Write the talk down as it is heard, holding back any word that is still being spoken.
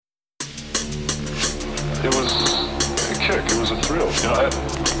it was a kick. It was a thrill. You know,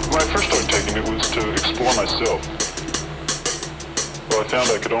 when I first started taking it was to explore myself. Well, I found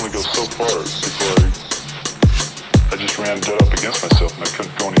I could only go so far before I just ran dead up against myself and I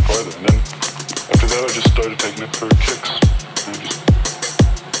couldn't go any farther. And then after that, I just started taking it for kicks, and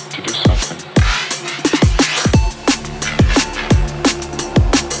just to do something.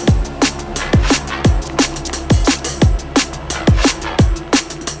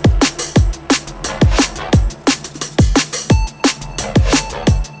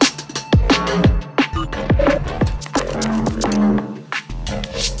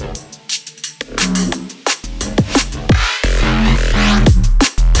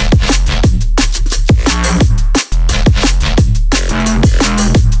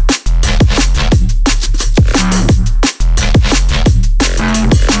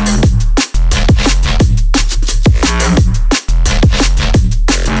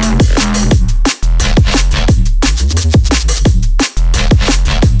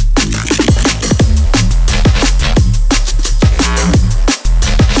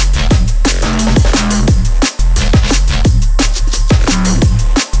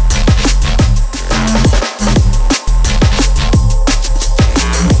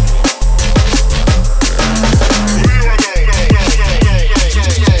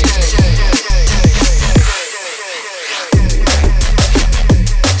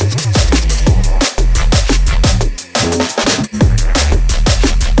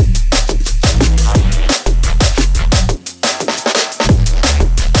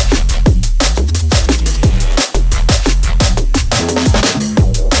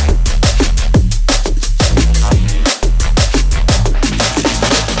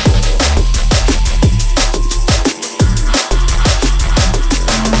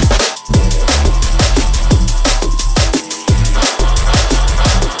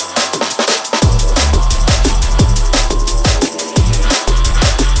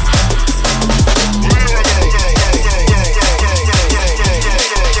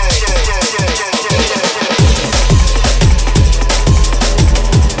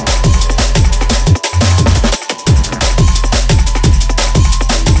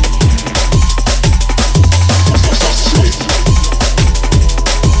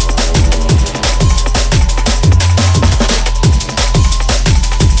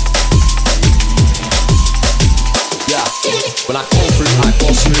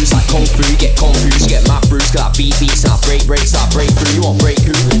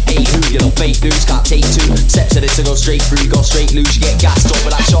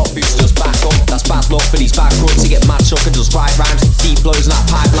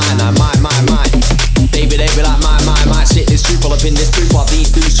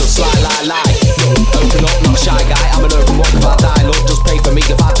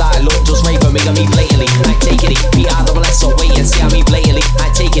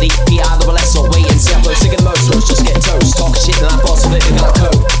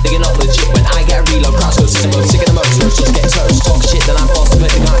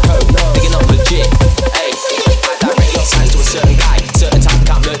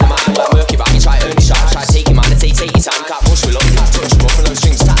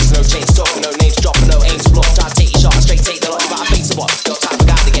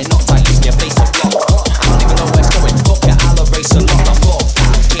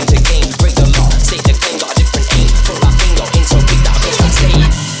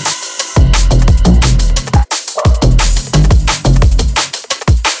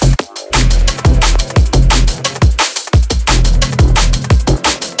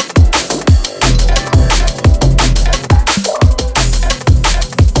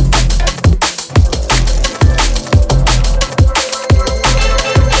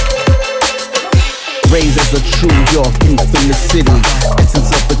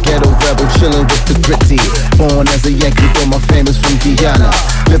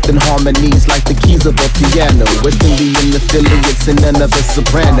 Harmonies like the keys of a piano. West Indian affiliates and none of a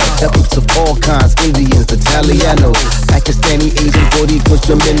soprano. Ethnics of all kinds, Indians, Italianos, Pakistani, Asian, Boricuas,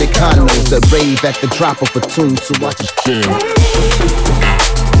 Dominicanos that rave at the drop of a tune, so watch it jam.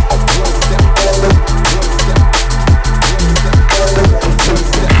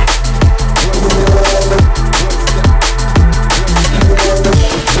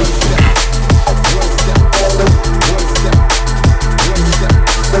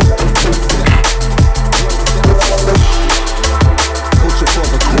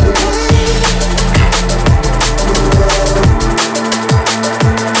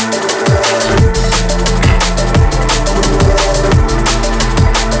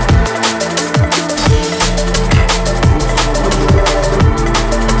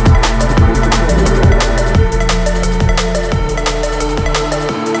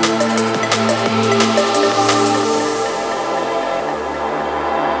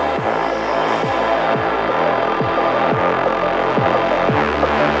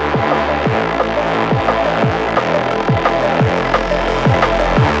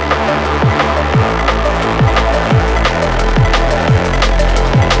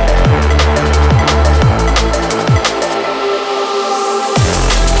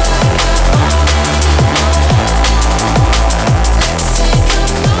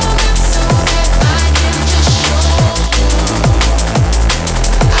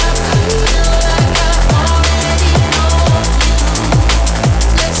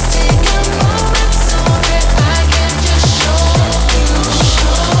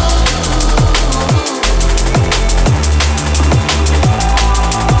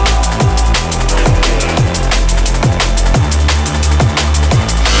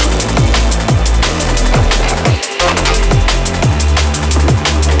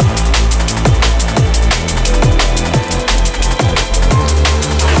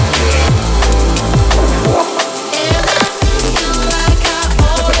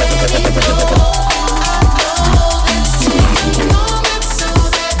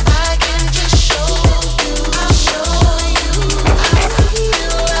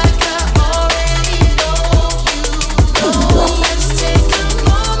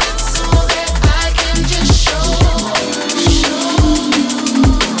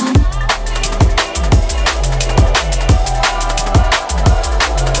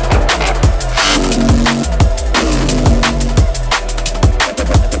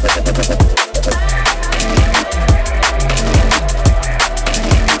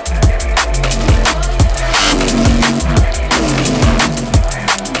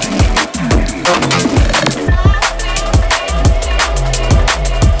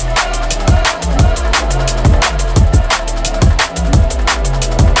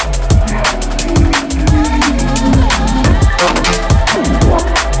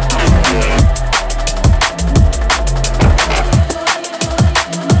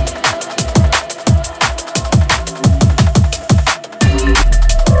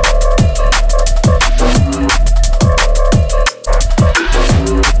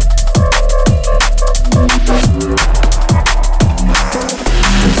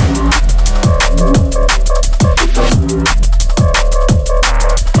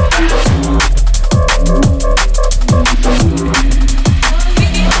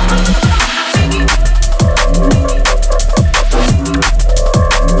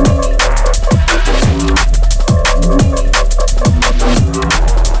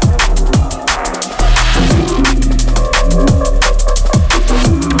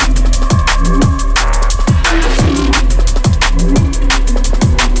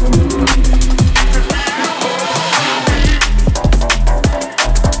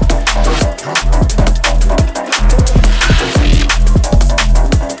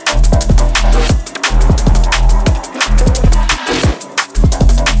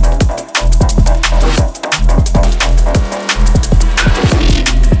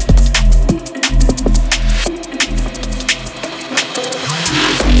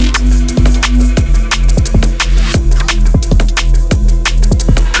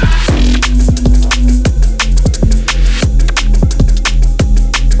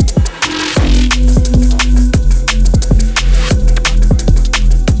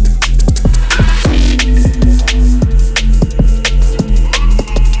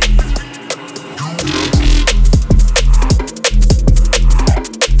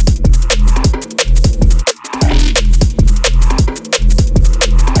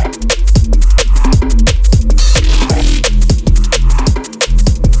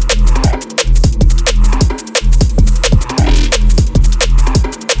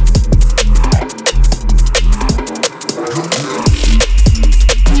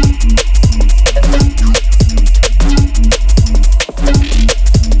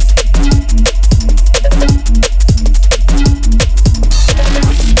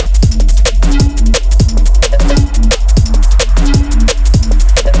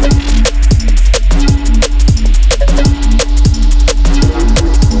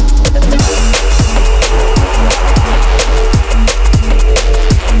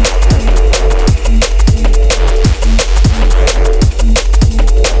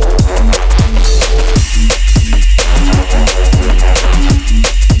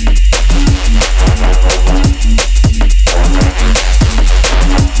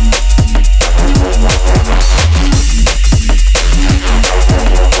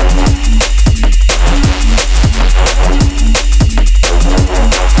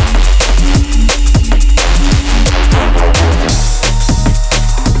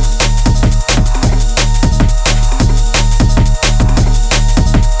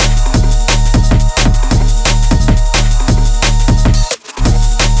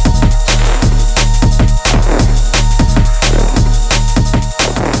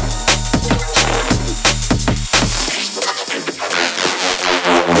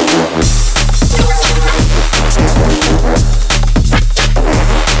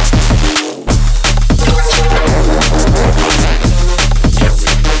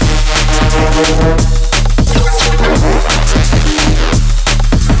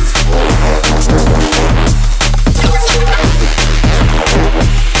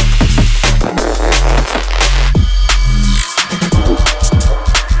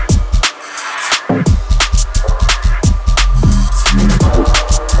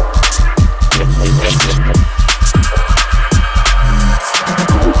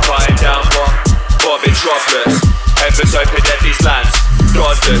 Heavens open at these lands.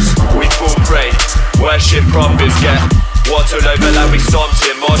 Goddess, we fall prey. Worship prophets, get water over like we stomped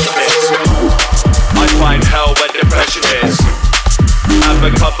in mosh pits. I find hell when depression hits. And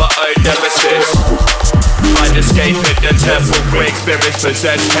become my own nemesis. Find escape in the temple. Great spirits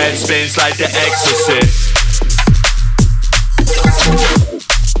possess head spins like the exorcist.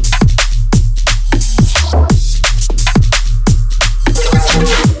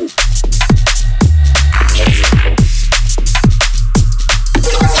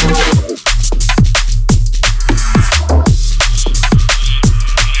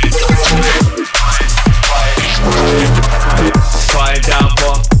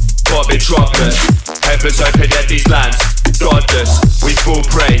 Droplet. Heavens open at these lands. Goddess, we fall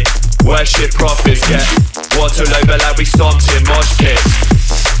prey. Worship prophets, get water over like we stomped in mosh pits.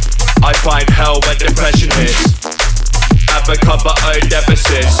 I find hell when depression hits. And become my own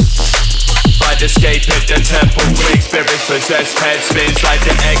nemesis. Find escape in the temple. Great spirits possess head spins like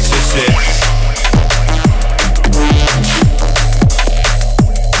the exorcist.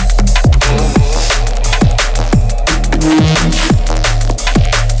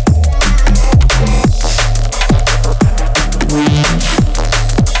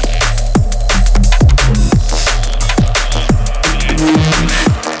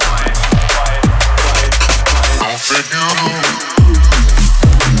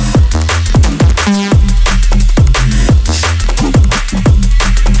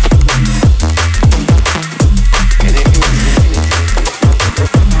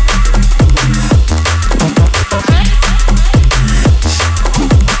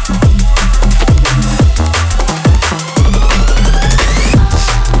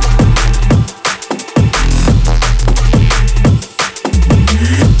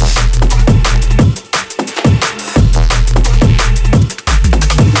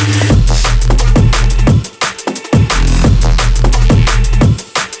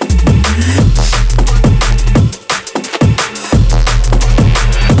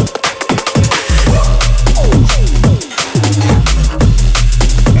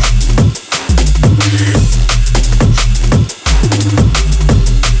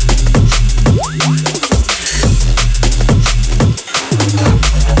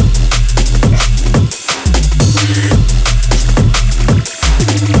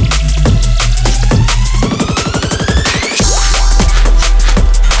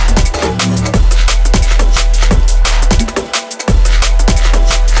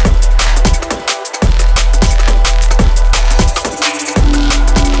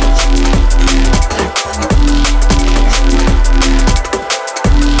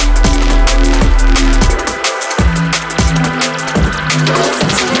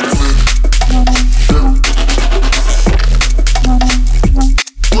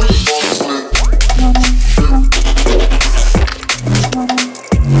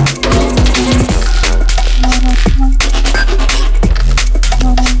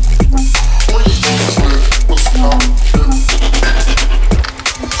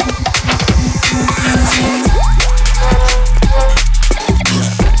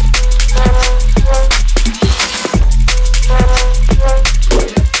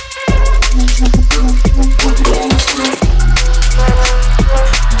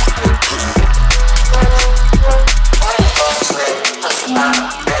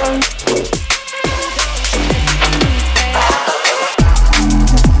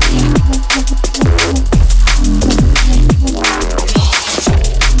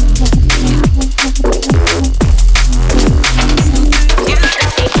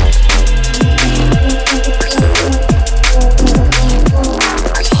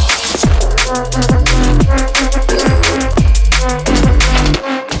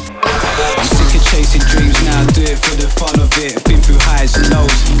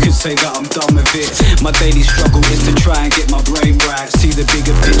 say that I'm done with it. My daily struggle is to try and get my brain right, see the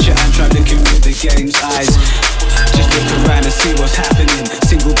bigger picture and try looking through the game's eyes. Just look around and see what's happening.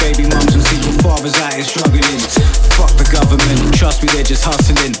 Single baby mums and single fathers out here struggling. Fuck the government, trust me, they're just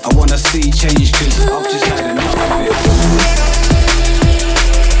hustling. I wanna see change cause I've just had enough of it.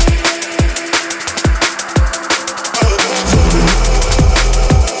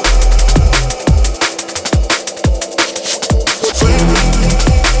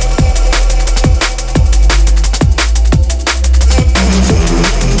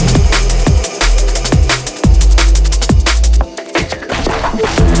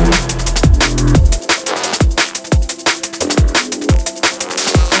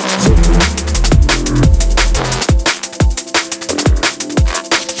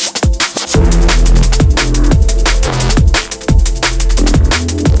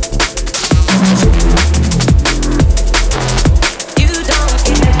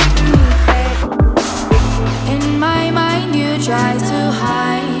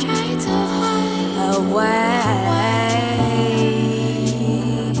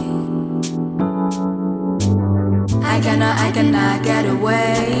 I cannot get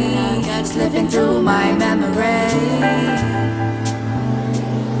away, slipping through my memory,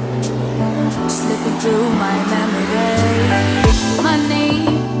 slipping through my memory. Money,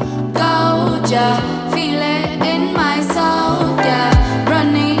 gold, yeah, feel it in my soul, yeah,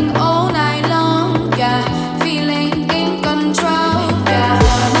 running all night long, yeah, feeling in control, yeah.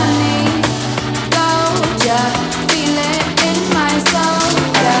 Money, gold, yeah, feel it in my soul,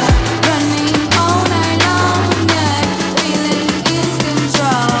 yeah, running all night long, yeah, feeling in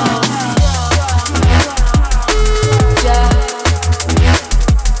control, yeah,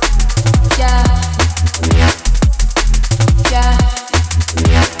 yeah, yeah,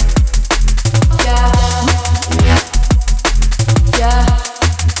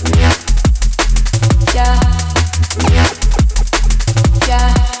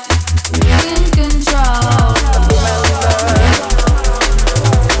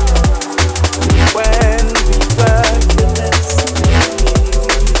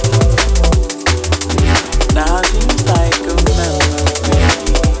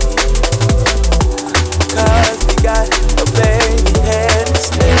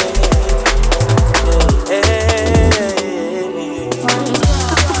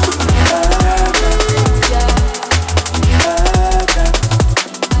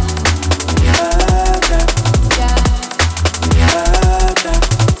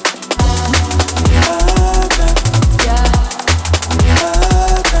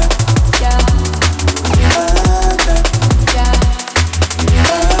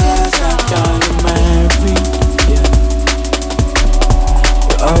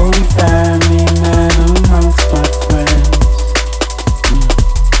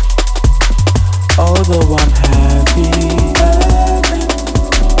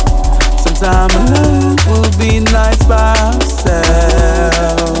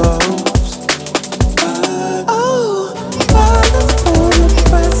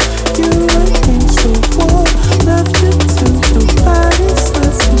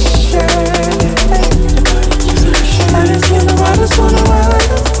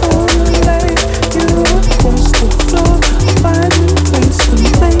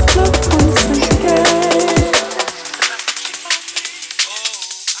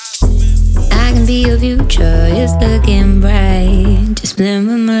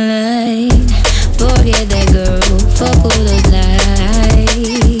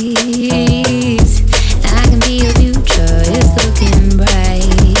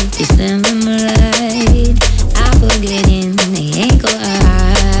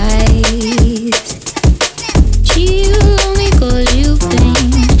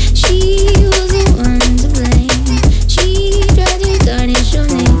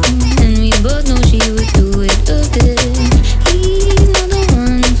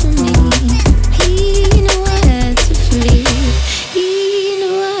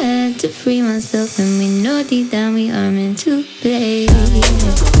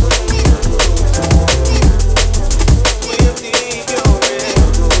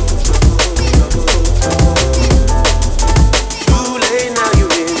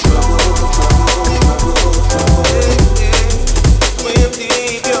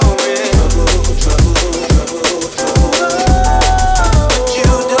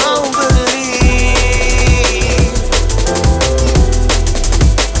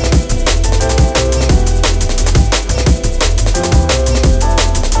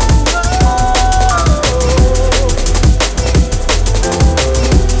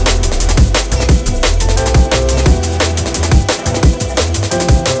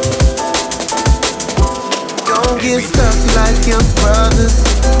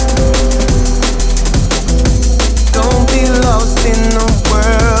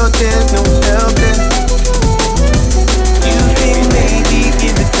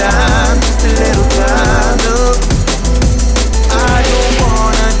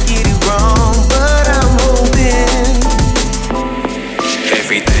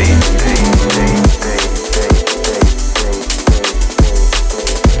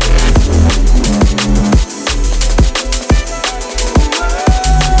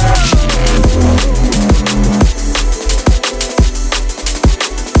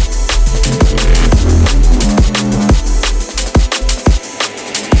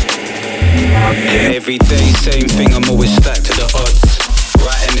 Every day, same thing, I'm always stacked to the odds.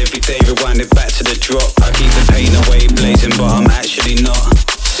 Writing every day, rewind it back to the drop. I keep the pain away, blazing, but I'm actually not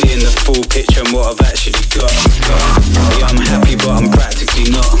seeing the full picture and what I've actually got. Yeah, I'm happy, but I'm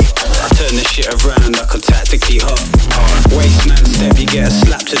practically not. I turn the shit around like I'm tactically hot. Waste man step, you get a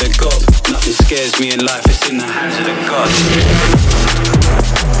slap to the gob. Nothing scares me in life, it's in the hands of the gods.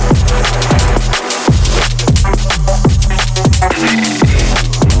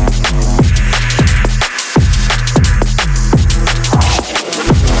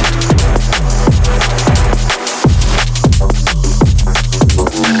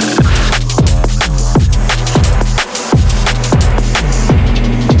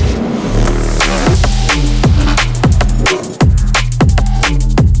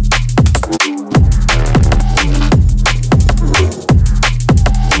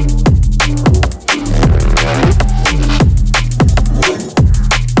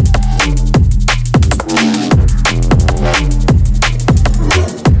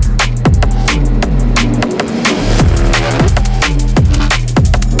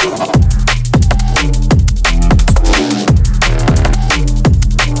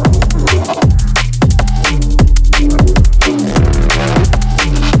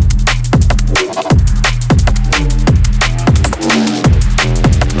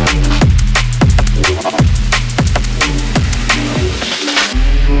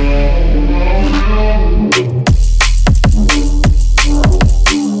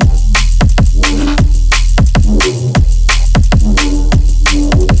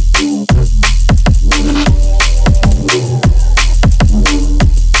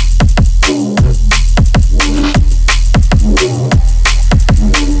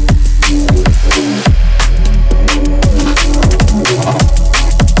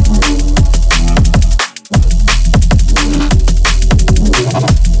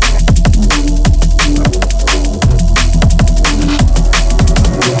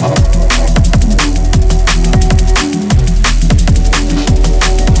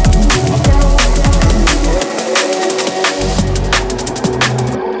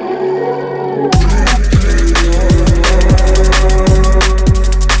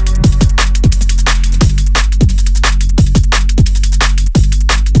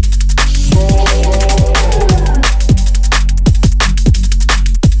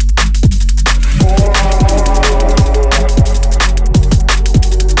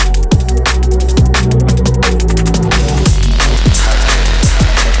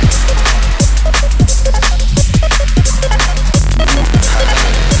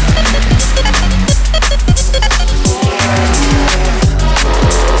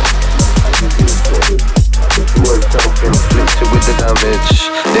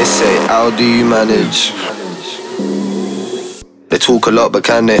 They say, how do you manage? They talk a lot, but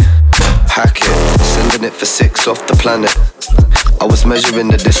can they hack it? Sending it for 6 off the planet. I was measuring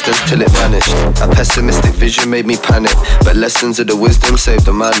the distance till it vanished. A pessimistic vision made me panic, but lessons of the wisdom saved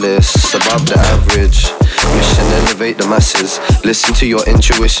the malice. Above the average, mission elevate the masses. Listen to your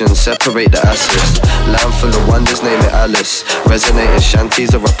intuition, separate the asses. Land full of wonders, name it Alice. Resonating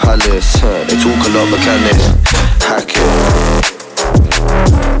shanties or a palace. They talk a lot, but can they hack it?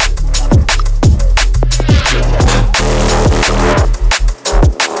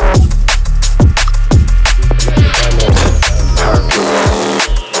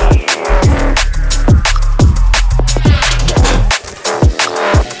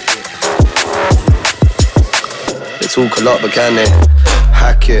 Talk a lot, but can they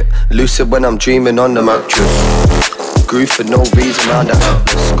hack it? Lucid when I'm dreaming on the mattress. Groove for no reason round the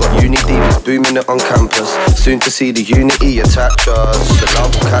atlas. Got uni demons booming it on campus. Soon to see the unity attach us. The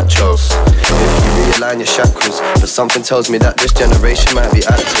love will catch us if you realign your chakras. But something tells me that this generation might be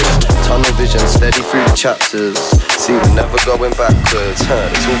active. Tunnel vision steady through the chapters. See, we're never going backwards.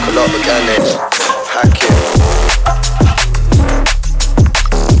 They talk a lot, but can they hack it?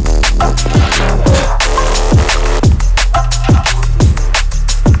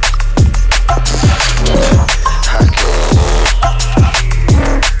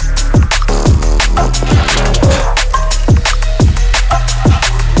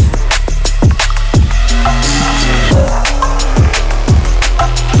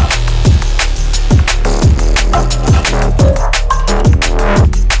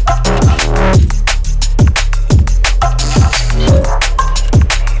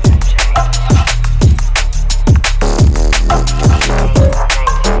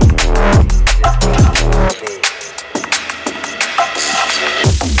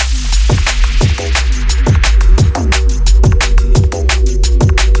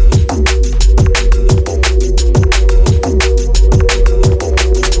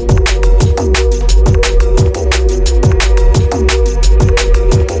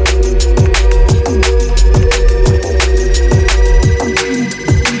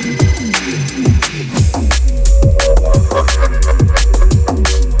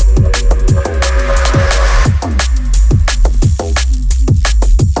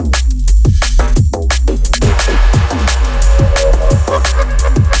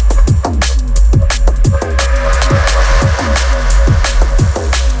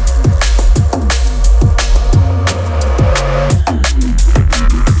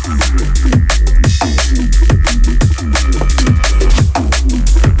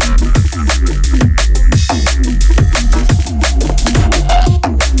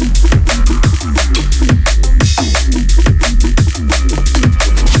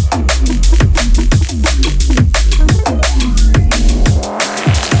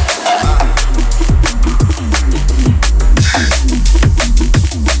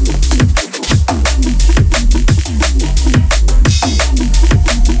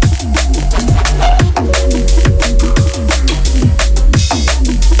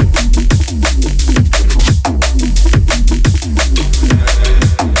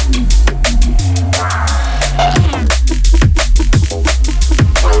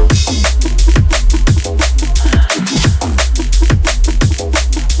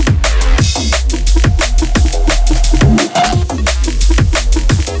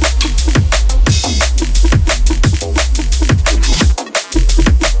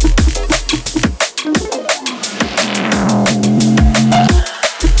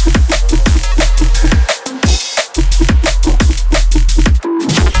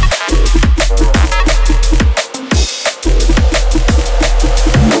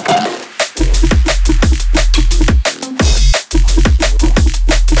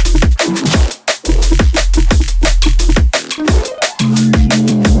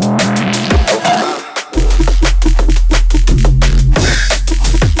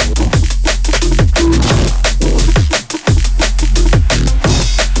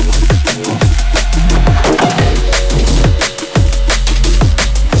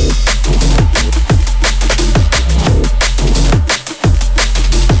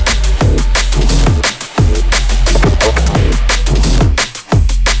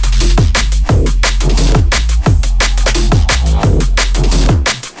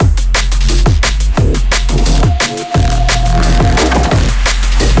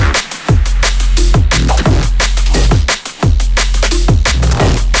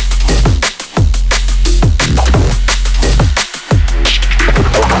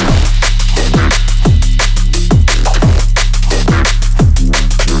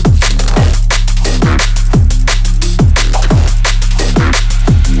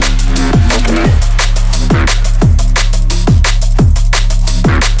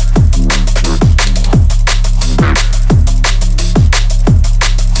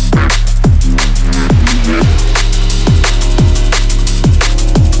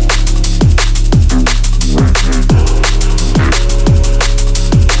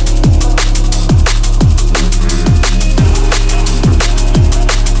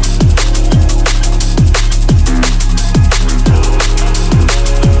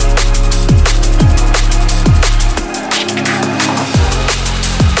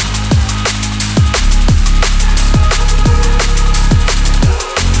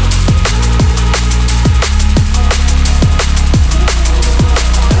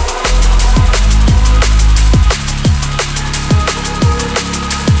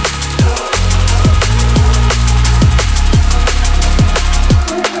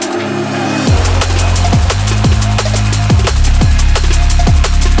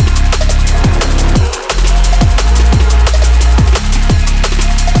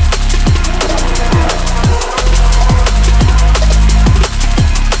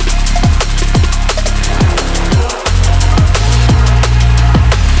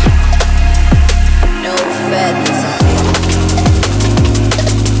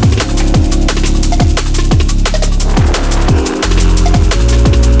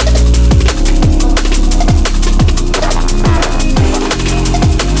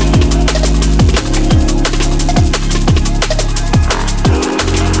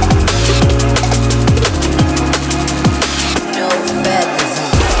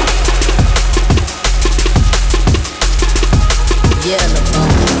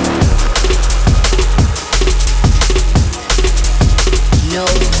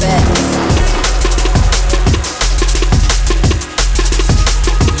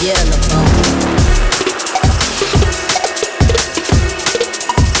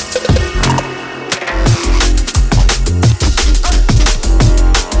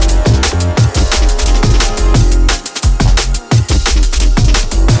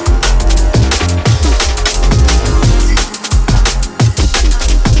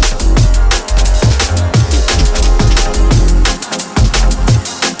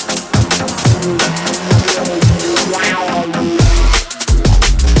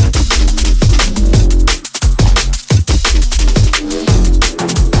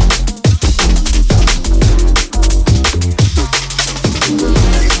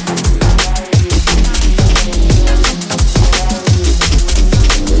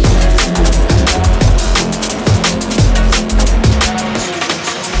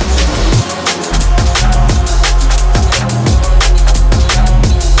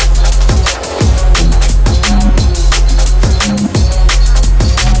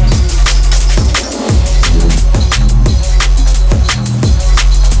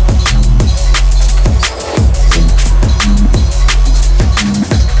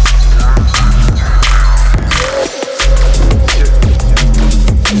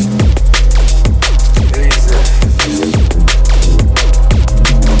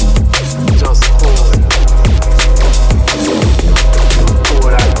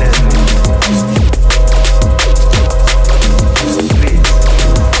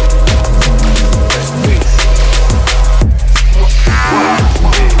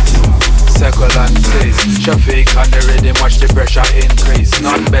 watch the pressure increase.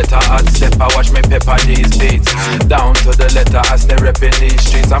 None better hot step, I watch me pepper these beats. Down to the letter, I stay reppin' these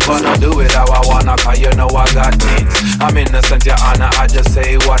streets. I'm gonna do it how I wanna, cause you know I got needs. I'm innocent, your honor, I just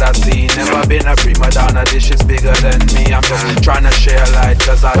say what I see. Never been a prima donna, this shit's bigger than me. I'm just trying to share light,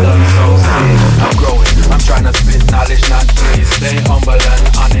 cause I done so see. I'm growing, I'm trying to spit knowledge, not trees. Stay humble and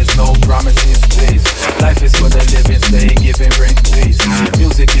honest, no promises, please. Life is for the living, stay giving, bring peace.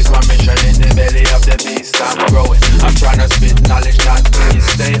 Music is my mission in the belly of the beast. I'm growing, I'm trying to spit knowledge, not trees.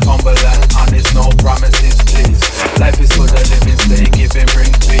 Stay humble and honest, no promises, please. Life is for the living, stay giving,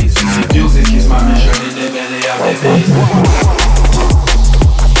 bring peace. Music is my mission in the belly of the beast.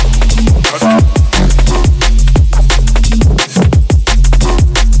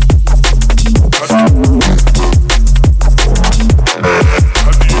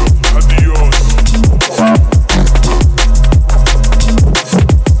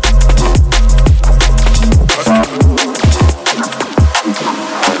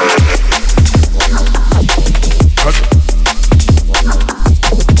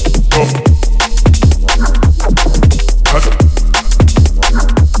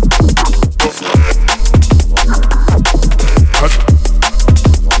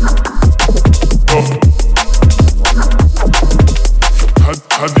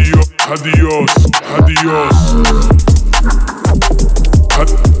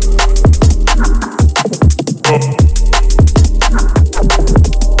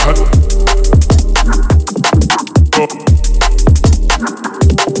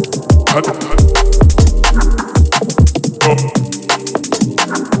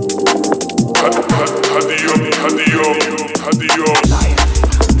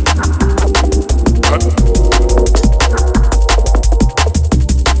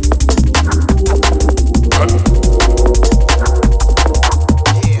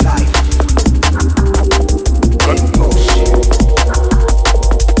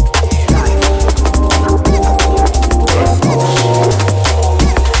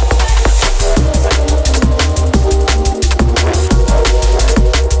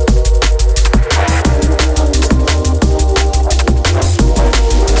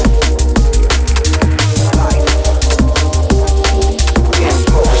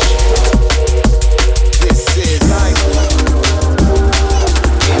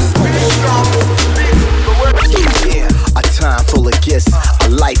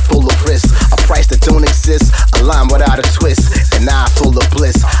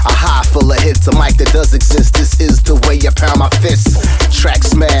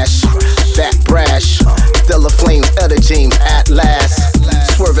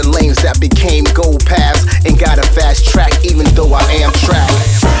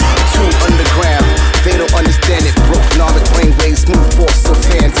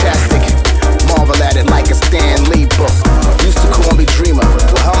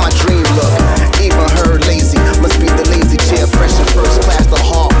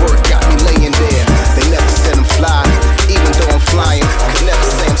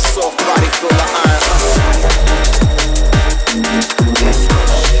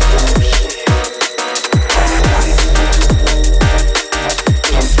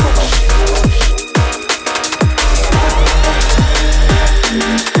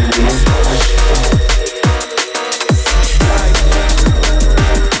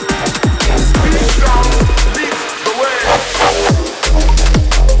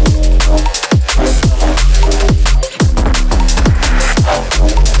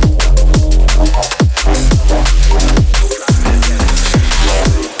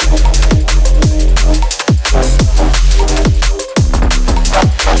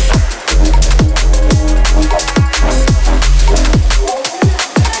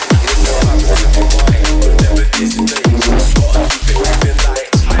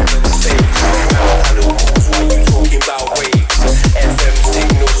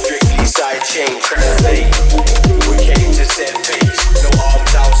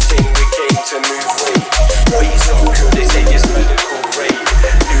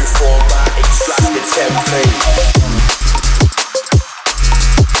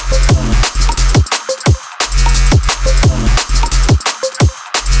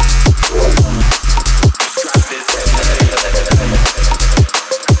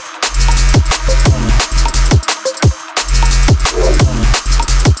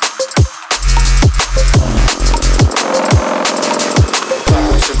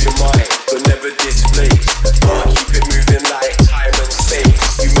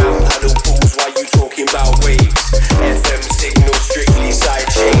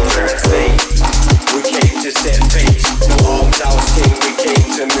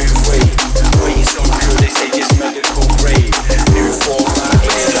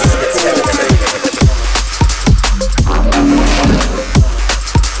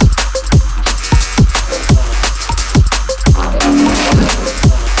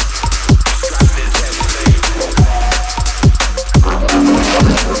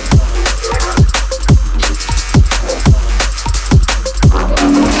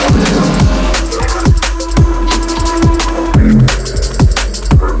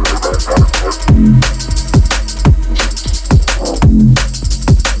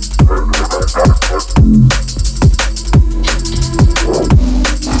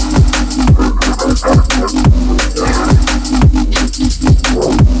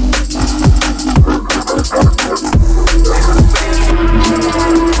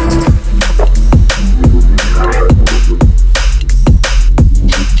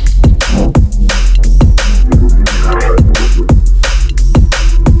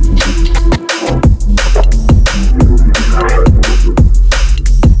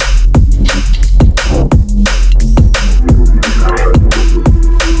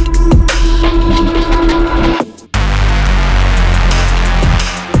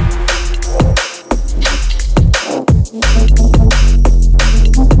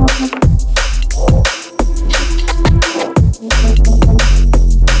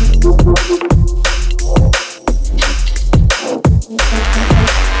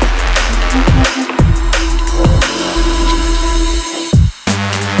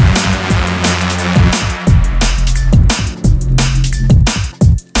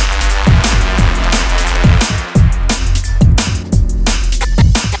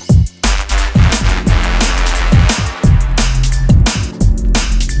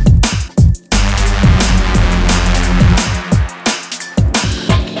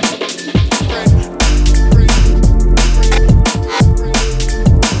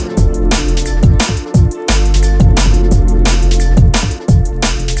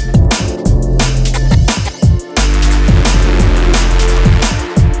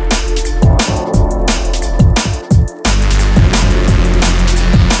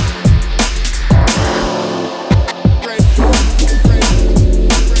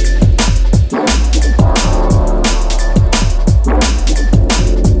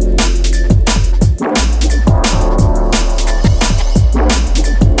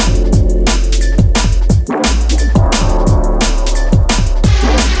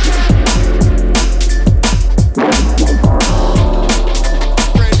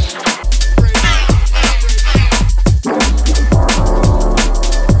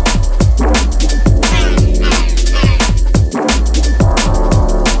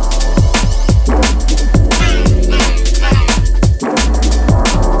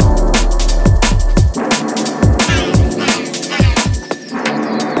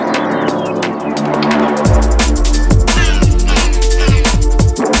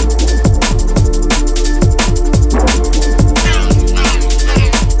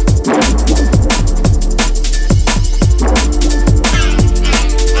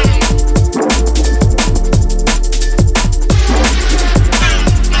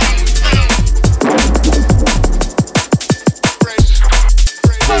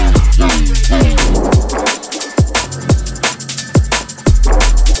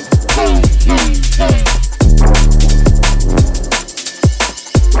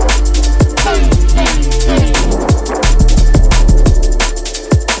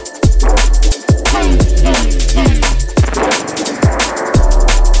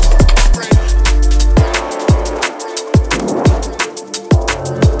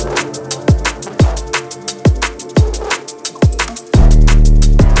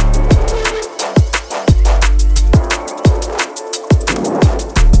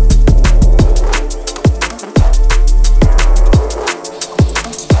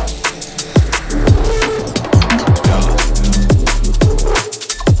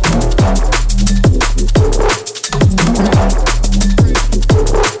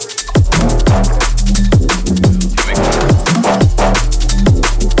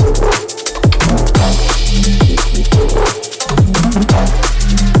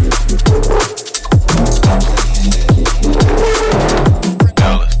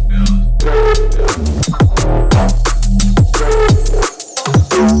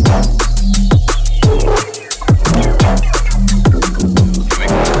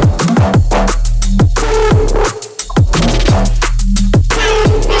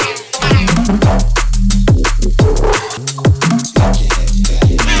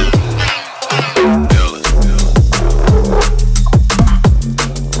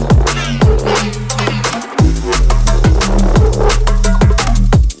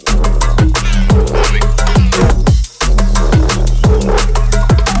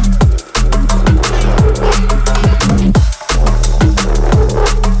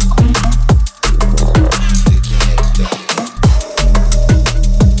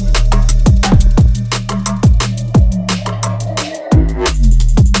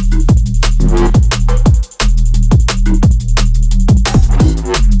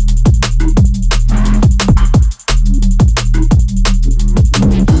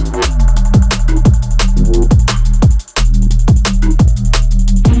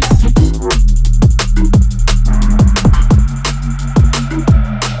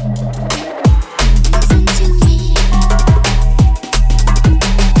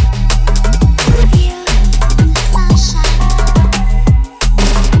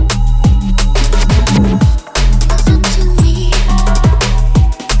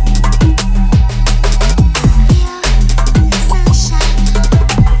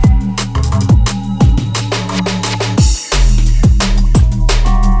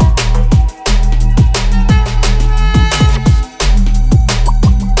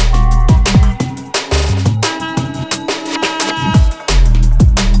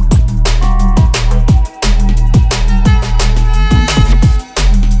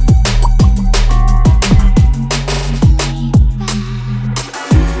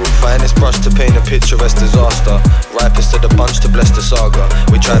 picturesque disaster. Ripest of the bunch to bless the saga.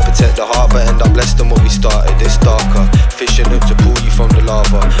 We try to protect the heart but end up less than what we started. It's darker, fishing hook to pull you from the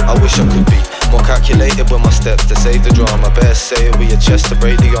lava. I wish I could be more calculated with my steps to save the drama. Better say it with your chest to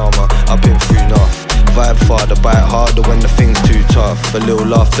break the armor. I've been through enough. Vibe farther, bite harder when the thing's too tough. A little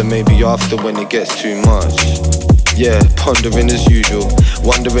laughter maybe after when it gets too much. Yeah, pondering as usual,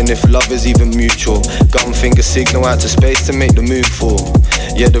 wondering if love is even mutual. Gun finger signal out to space to make the move fall.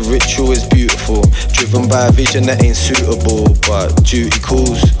 Yeah, the ritual is beautiful, driven by a vision that ain't suitable, but duty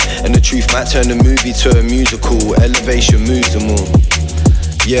calls, and the truth might turn the movie to a musical. Elevation moves them all.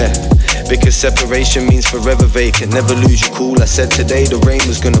 Yeah, because separation means forever vacant. Never lose your cool. I said today the rain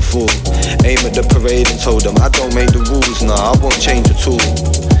was gonna fall. Aim at the parade and told them I don't make the rules. Nah, I won't change at all.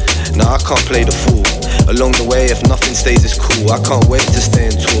 Nah, I can't play the fool. Along the way, if nothing stays, it's cool. I can't wait to stay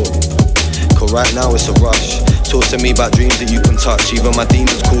and talk. Cause right now it's a rush. Talk to me about dreams that you can touch. Even my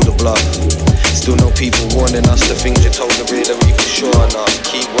demons call the bluff. Still know people warning us. The things you're told are real or even sure enough.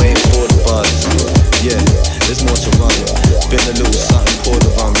 Keep waiting for the buzz. Yeah, there's more to run. Been a little something, pour the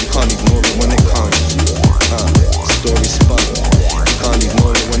rum. You can't ignore it when it comes. Story spun. You can't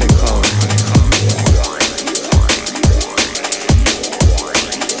ignore it when it comes.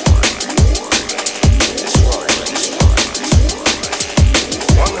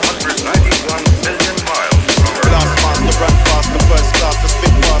 191 million miles from Earth. Blast master, run faster, first class, the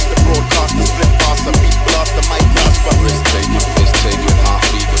spit faster, broadcast, the split faster, beat blast, the mic blast, but Risk taking, piss taking, heart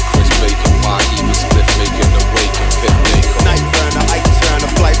beating, crisp bacon, pie even, split making, awaken, pit maker. night burner, I turn,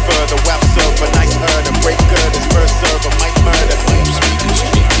 fly further, wap server, nice earner, break girders, first server, mic murder. Deep speaking,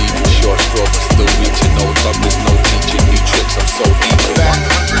 street deep, short straw, but still reaching. No club, there's no teaching, new tricks, I'm so deep. Back,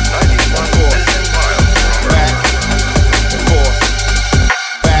 191 million miles from Earth. back, forth,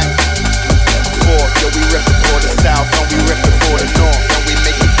 back, forth. Yo, we reppin' for the south, and we reppin' for the north, and we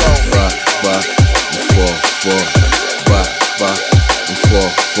make it go. Back, back, and forth, back, back, and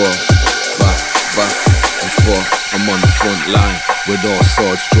forth, back, back, and forth. I'm on the front line with all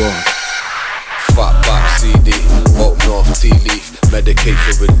swords drawn. Fat back CD, up north tea leaf, medicate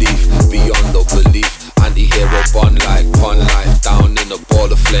for relief, beyond the belief. Anti-hero bun like down in a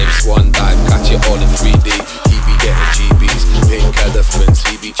ball of flames, swan dive, catch it all in 3D. He be getting GBs, pink elephants,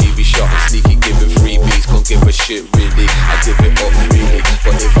 EBGB shot and sneaky giving freebies. Can't give a shit really, I give it up really.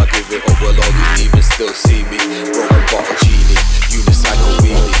 But if I give it up, well all these demons still see me. Rolling bottle genie, unicycle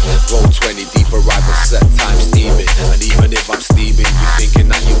wheelie. Roll 20 deep, arrival set time steaming. And even if I'm steaming, you thinking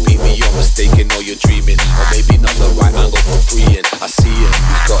that you beat me, you're mistaken or you're dreaming. Or maybe not the right angle for freeing. I see it,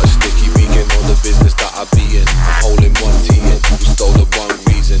 he's got a sticky beacon on the business that I be in. I'm holding one T in, who stole the one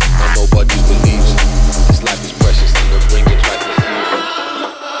reason. I know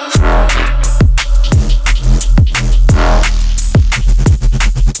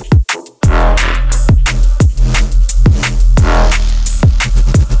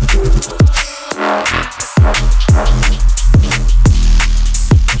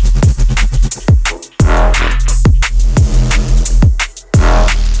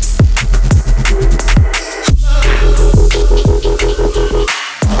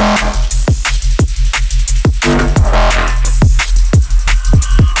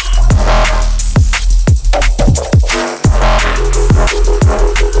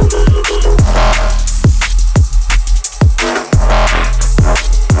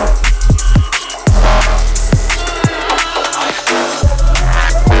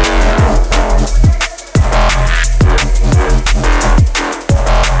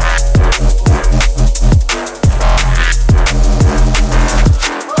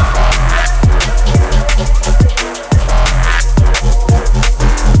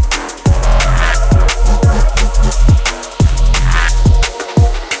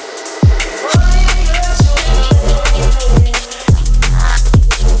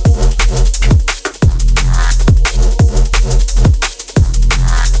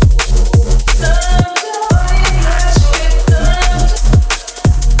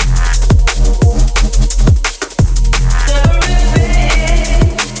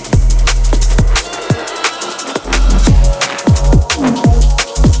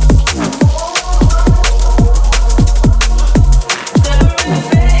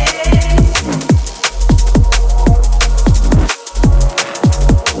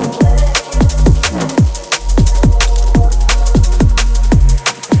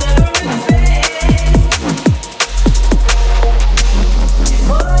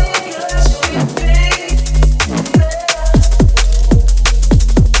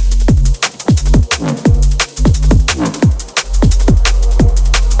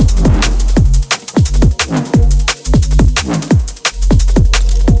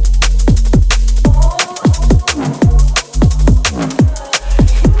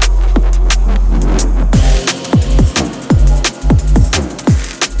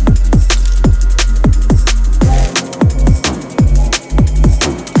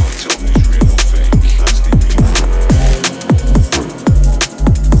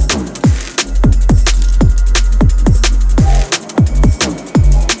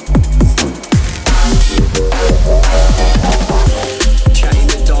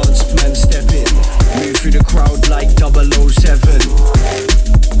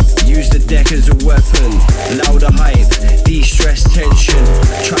deck as a weapon. Louder hype, de-stress tension.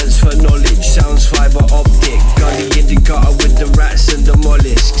 Transfer knowledge, sounds fiber optic. Gully in the gutter with the rats and the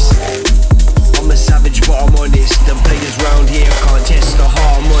mollusks. I'm a savage but I'm honest. The players round here can't test the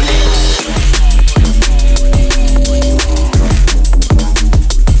harmonics.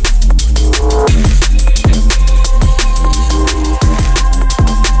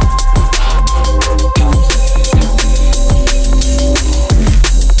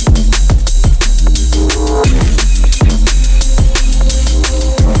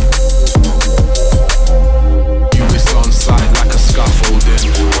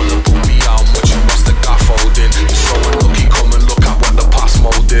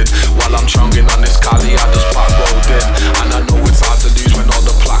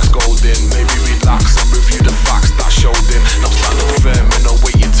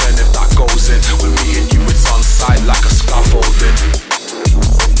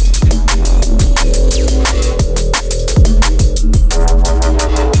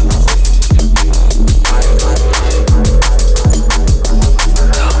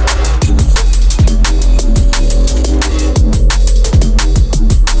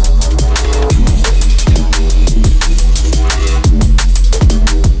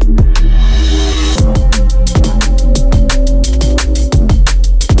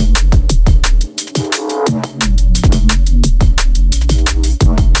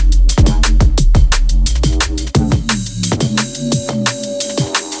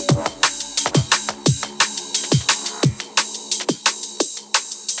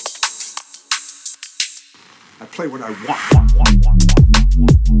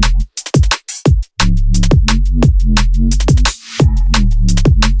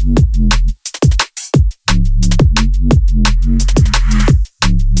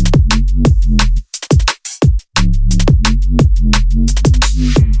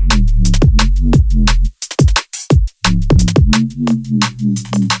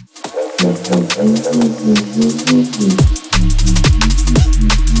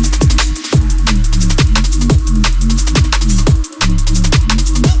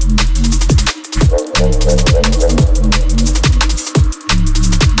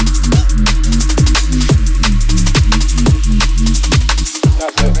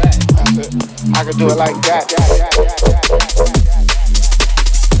 I could do it like that.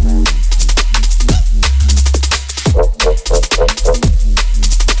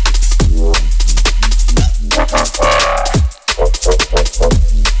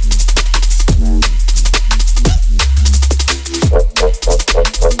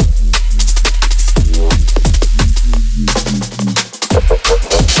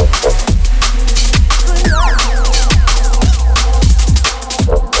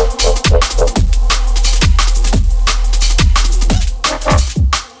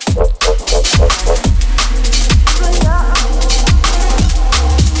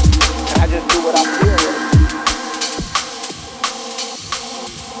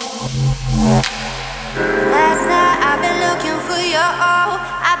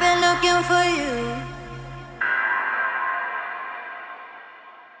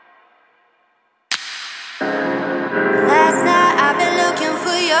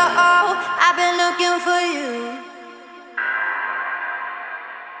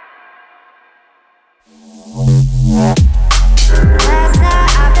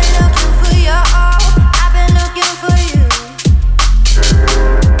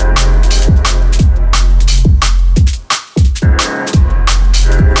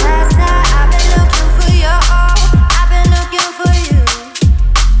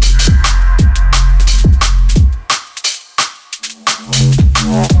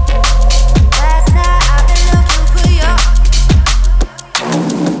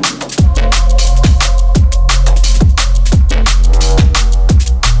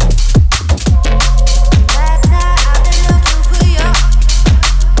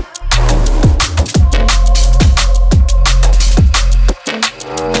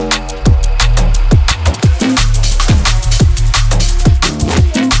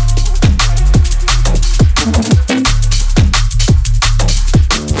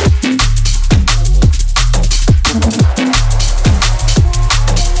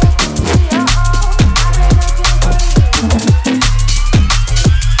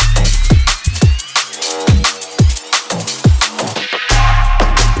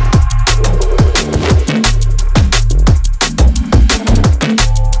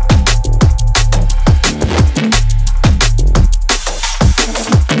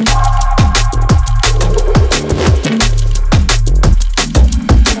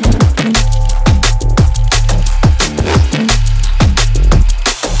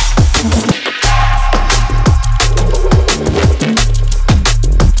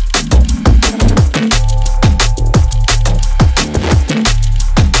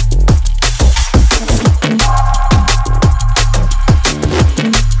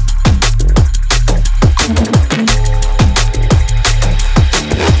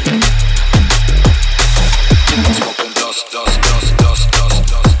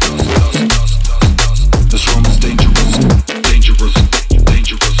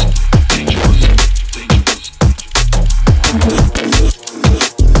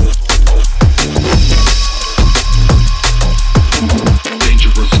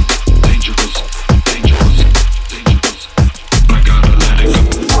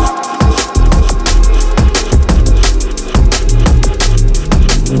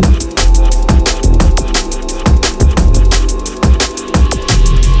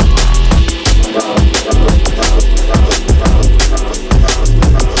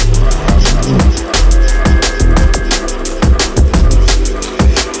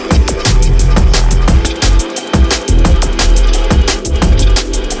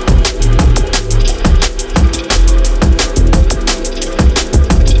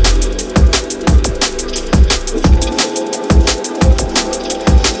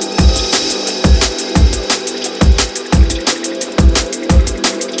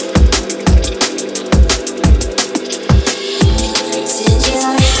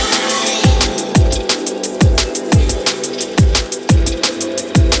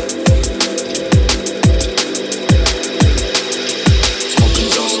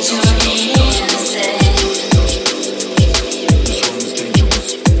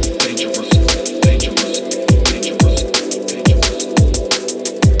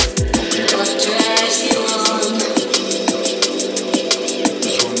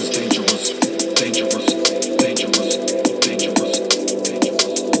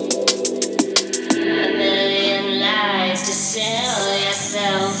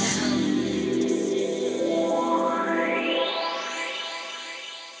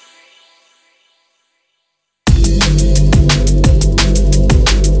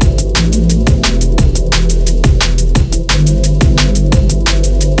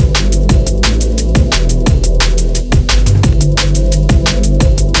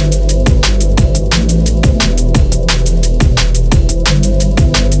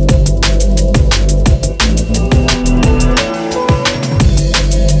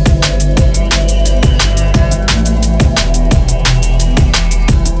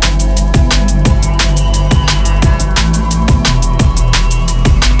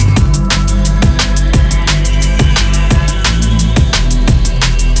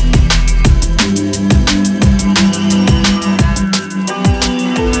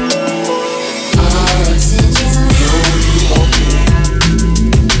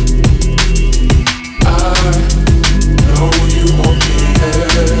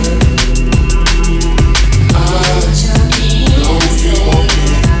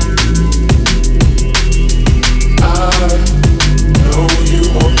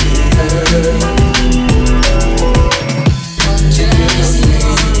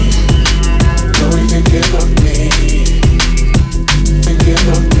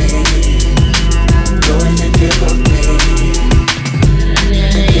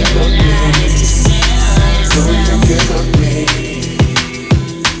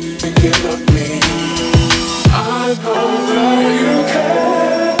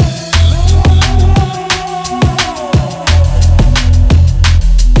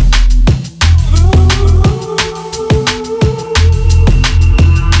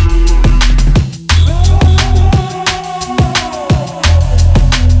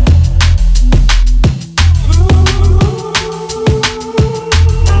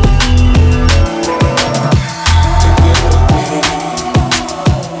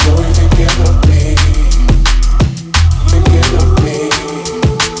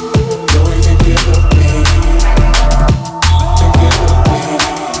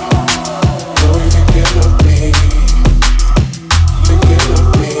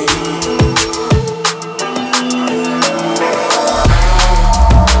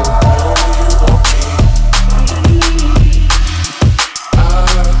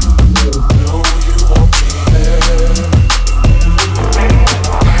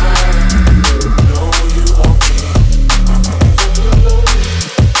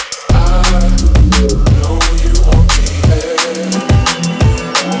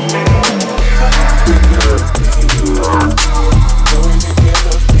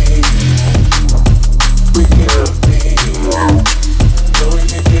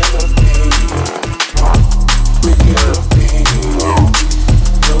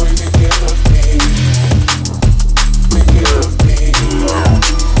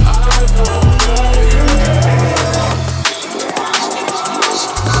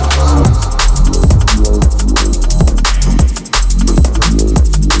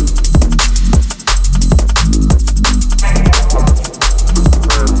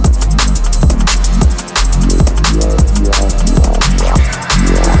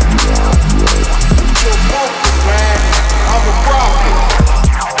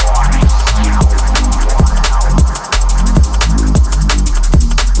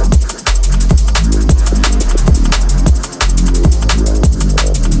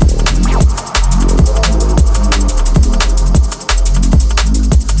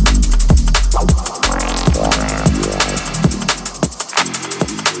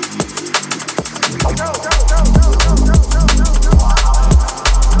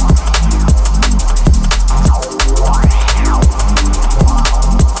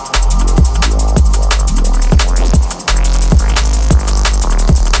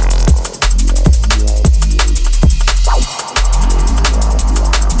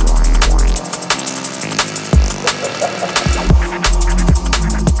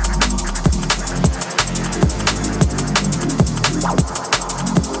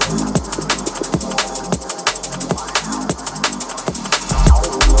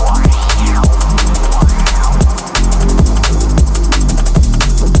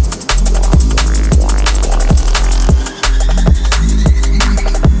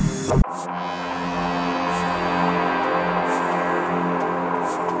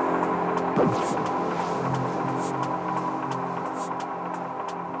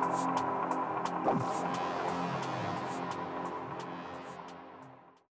 Bye.